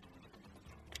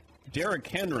 Derrick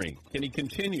Henry, can he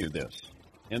continue this?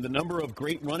 And the number of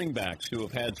great running backs who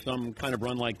have had some kind of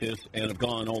run like this and have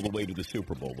gone all the way to the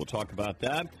Super Bowl. We'll talk about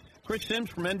that. Chris Sims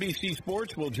from NBC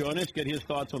Sports will join us, get his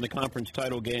thoughts on the conference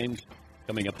title games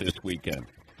coming up this weekend.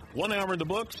 1 hour in the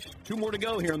books, 2 more to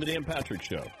go here on the Dan Patrick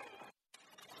Show.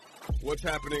 What's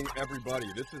happening, everybody?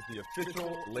 This is the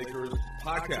official Lakers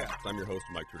podcast. I'm your host,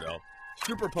 Mike Trudell.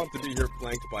 Super pumped to be here,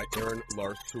 flanked by Aaron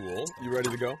Larsoul. You ready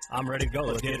to go? I'm ready to go.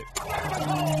 Let's get it. I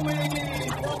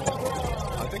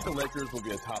think the Lakers will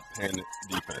be a top 10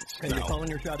 defense. Hey, you're calling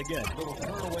your shot again.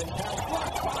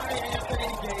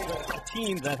 A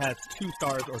team that has 2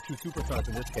 stars or 2 superstars,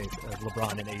 in this case,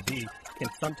 LeBron and AD, can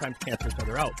sometimes cancel each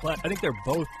other out. But I think they're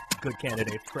both good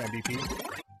candidates for MVP.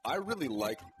 I really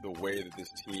like the way that this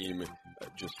team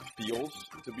just feels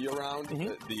to be around.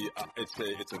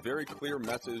 It's a very clear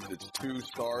message. It's 2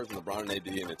 stars, LeBron and AD,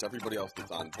 and it's everybody else that's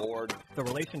on board. The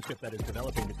relationship that is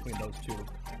developing between those 2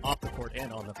 off the court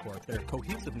and on the court, their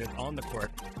cohesiveness on the court,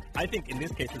 I think in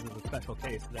this case this is a special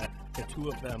case that the 2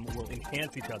 of them will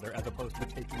enhance each other as opposed to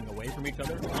taking away from each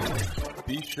other.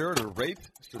 Be sure to rate,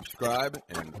 subscribe,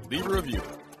 and leave a review.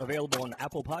 Available on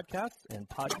Apple Podcasts and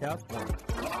Podcast One.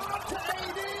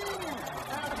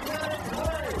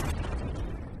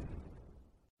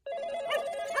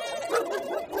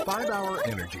 5-Hour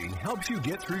Energy helps you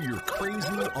get through your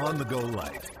crazy on-the-go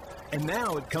life. And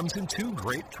now it comes in 2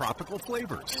 great tropical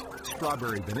flavors,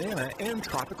 strawberry banana and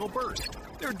tropical burst.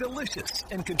 They're delicious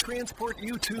and can transport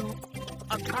you to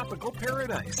a tropical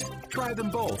paradise. Try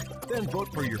them both, then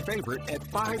vote for your favorite at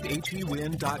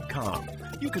 5hewin.com.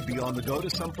 You could be on the go to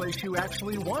someplace you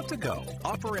actually want to go.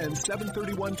 Offer ends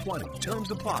 7/31/20. Terms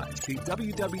apply. See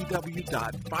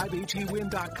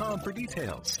www.5hewin.com for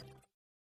details.